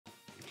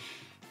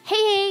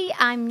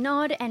I'm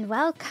Nod and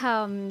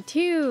welcome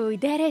to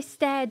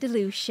DERESUTE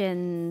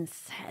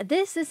DELUSIONS.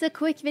 This is a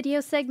quick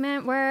video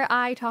segment where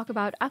I talk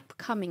about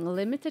upcoming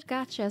limited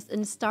gachas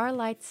in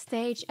Starlight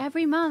stage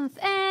every month,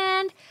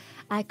 and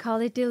I call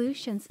it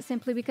Delusions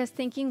simply because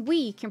thinking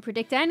we can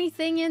predict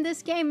anything in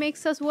this game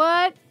makes us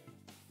what?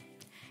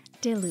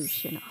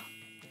 Delusional.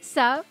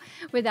 So,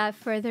 without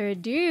further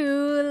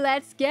ado,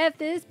 let's get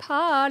this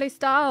party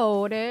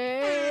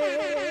started.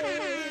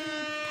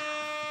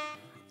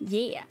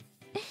 Yeah.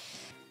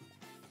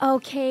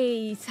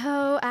 Okay,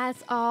 so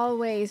as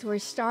always, we're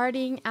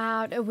starting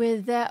out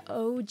with the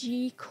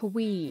OG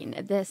Queen,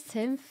 the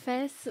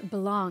Symphys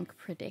Blanc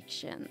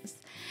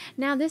predictions.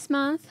 Now this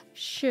month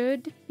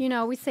should,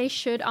 we say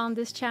should on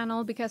this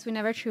channel because we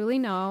never truly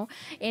know.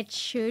 It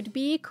should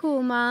be a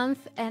cool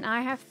month, and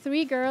I have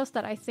 3 girls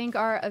that I think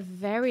are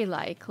very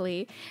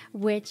likely,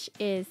 which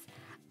is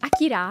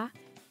Akira,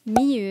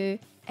 Miyu,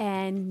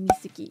 and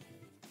Mizuki.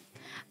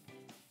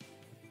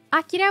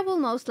 Akira will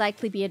most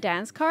likely be a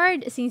dance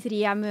card, since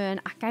Riamu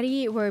and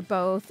Akari were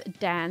both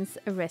dance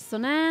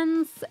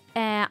resonance.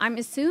 I'm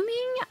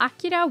assuming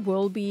Akira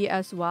will be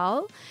as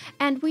well.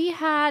 And we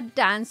had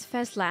Dance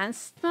Fest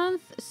last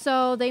month,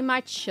 so they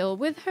might chill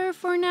with her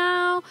for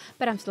now,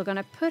 but I'm still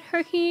gonna put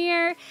her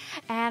here.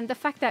 And the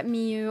fact that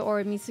Miyu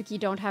or Mizuki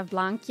don't have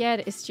Blanc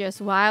yet is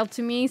just wild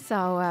to me,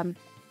 so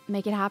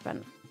make it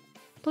happen.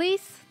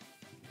 Please?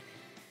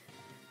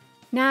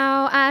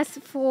 Now, as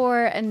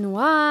for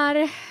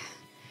Noir,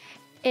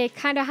 it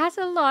kind of has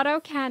a lot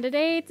of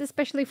candidates,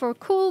 especially for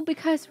cool,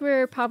 because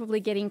we're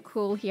probably getting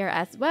cool here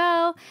as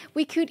well.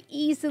 We could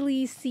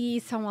easily see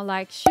someone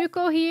like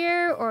Shuko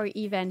here, or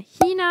even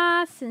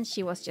Hina, since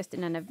she was just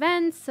in an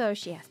event, so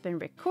she has been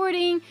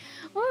recording.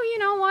 Or you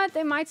know what,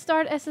 they might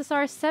start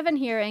SSR 7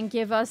 here and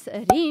give us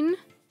Rin.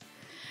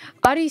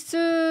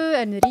 Arisu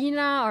and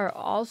Rina are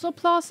also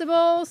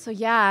plausible, so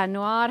yeah,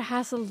 Noir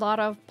has a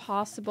lot of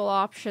possible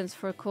options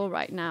for cool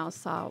right now,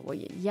 so well,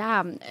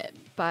 yeah,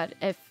 but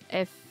if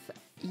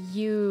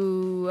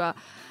you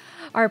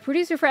are a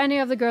producer for any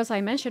of the girls I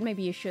mentioned,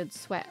 maybe you should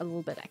sweat a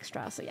little bit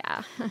extra, so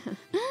yeah.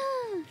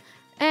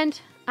 And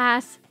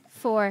as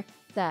for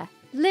the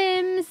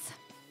limbs,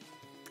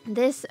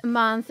 this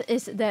month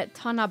is the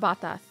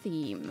TANABATA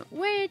theme,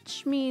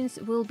 which means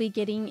we'll be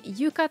getting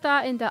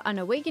yukata in the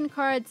unawakened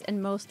cards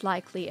and most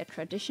likely a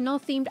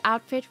traditional themed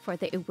outfit for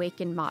the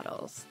awakened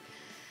models.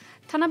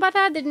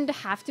 TANABATA didn't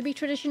have to be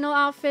traditional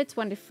outfits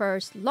when they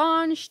first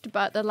launched,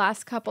 but the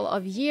last couple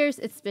of years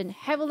it's been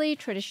heavily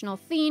traditional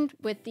themed,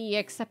 with the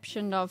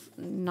exception of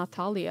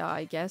Natalia,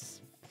 I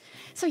guess.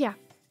 So yeah,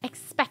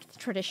 expect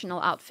traditional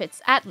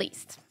outfits at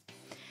least.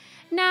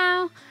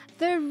 Now,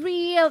 the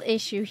real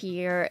issue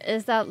here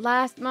is that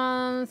last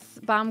month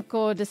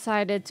Bamco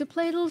decided to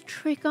play a little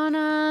trick on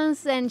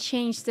us and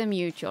change the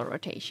mutual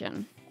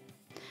rotation.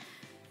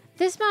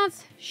 This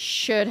month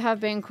should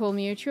have been cool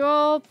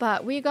mutual,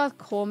 but we got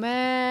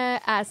Kome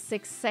as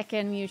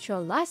 6-second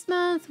mutual last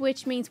month,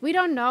 which means we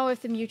don't know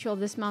if the mutual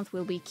this month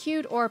will be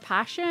cute or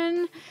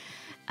passion.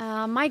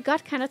 My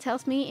gut kind of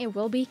tells me it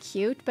will be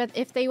cute, but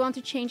if they want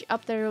to change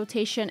up their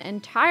rotation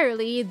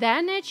entirely,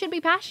 then it should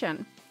be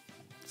passion.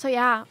 So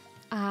yeah,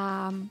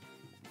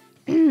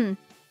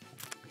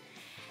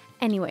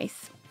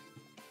 anyways,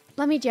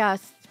 let me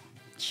just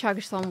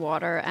chug some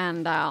water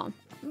and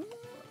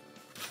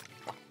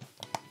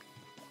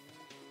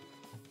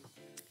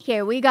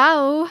here we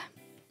go.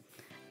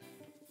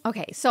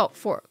 Okay, so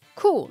for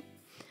cool,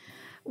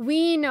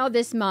 we know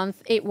this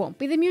month it won't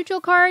be the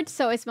mutual card,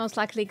 so it's most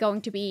likely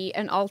going to be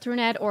an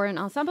alternate or an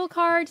ensemble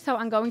card. So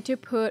I'm going to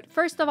put,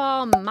 first of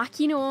all,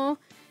 Makino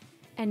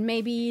and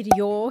maybe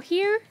Ryo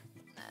here.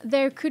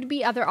 There could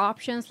be other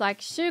options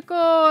like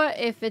Shuko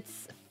if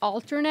it's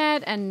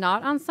alternate and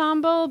not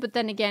ensemble, but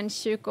then again,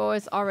 Shuko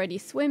is already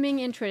swimming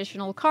in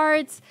traditional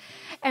cards.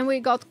 And we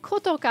got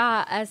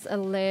Kotoka as a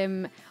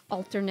limb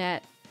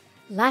alternate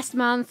last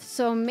month,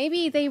 so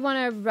maybe they want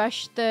to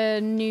rush the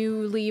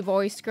newly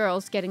voiced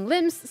girls getting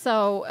limbs,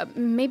 so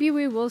maybe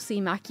we will see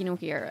Makino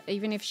here,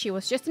 even if she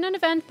was just in an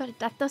event, but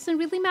that doesn't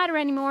really matter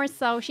anymore,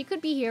 so she could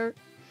be here.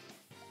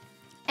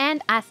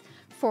 And as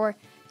for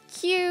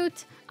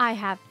cute, I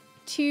have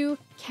 2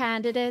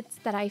 candidates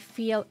that I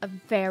feel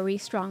very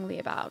strongly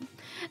about.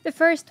 The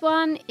first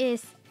one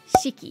is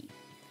Shiki.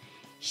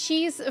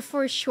 She's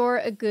for sure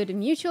a good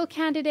mutual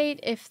candidate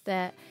if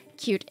the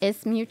cute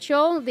is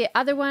mutual. The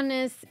other one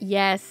is,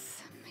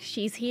 yes,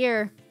 she's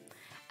here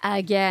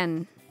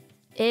again.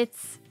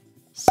 It's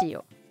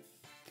Shio.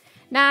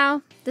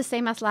 Now, the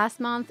same as last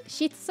month,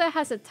 Shitsu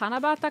has a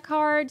TANABATA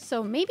card,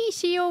 so maybe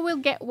Shio will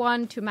get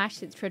one to match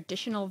the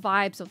traditional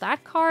vibes of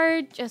that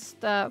card. Just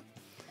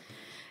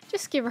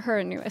give her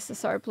a new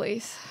SSR,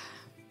 please.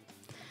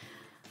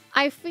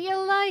 I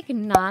feel like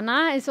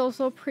Nana is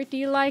also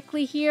pretty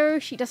likely here.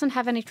 She doesn't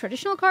have any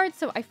traditional cards,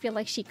 so I feel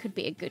like she could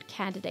be a good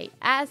candidate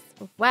as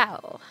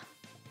well.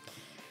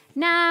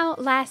 Now,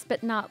 last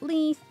but not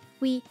least,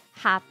 we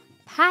have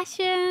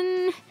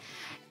Passion.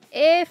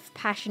 If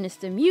passion is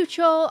the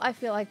mutual, I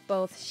feel like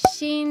both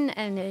Shin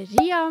and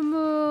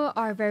Riamu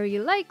are very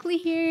likely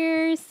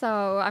here.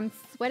 So I'm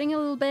sweating a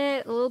little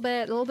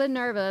bit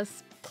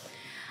nervous.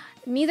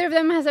 Neither of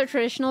them has a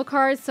traditional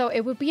card, so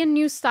it would be a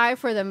new style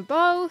for them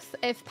both.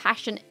 If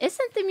passion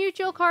isn't the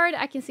mutual card,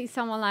 I can see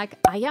someone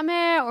like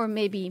Ayame or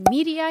maybe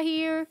Miria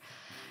here.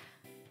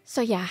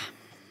 So yeah.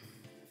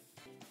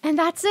 And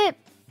that's it.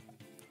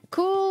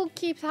 Cool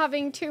keeps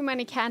having too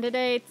many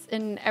candidates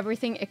in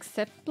everything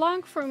except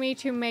Blanc for me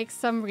to make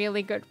some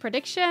really good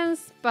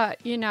predictions.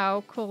 But, you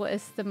know, Cool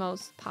is the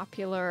most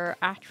popular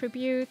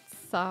attribute,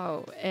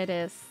 so it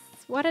is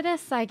what it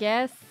is, I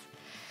guess.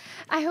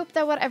 I hope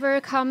that whatever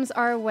comes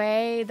our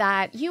way,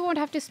 that you won't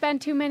have to spend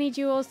too many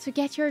jewels to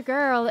get your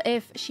girl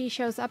if she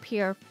shows up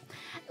here.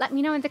 Let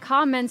me know in the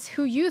comments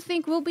who you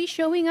think will be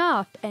showing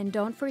up. And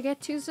don't forget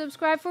to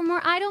subscribe for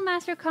more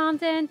Idolmaster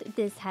content.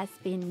 This has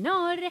been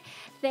Nor.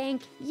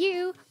 Thank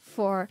you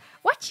for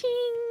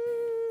watching.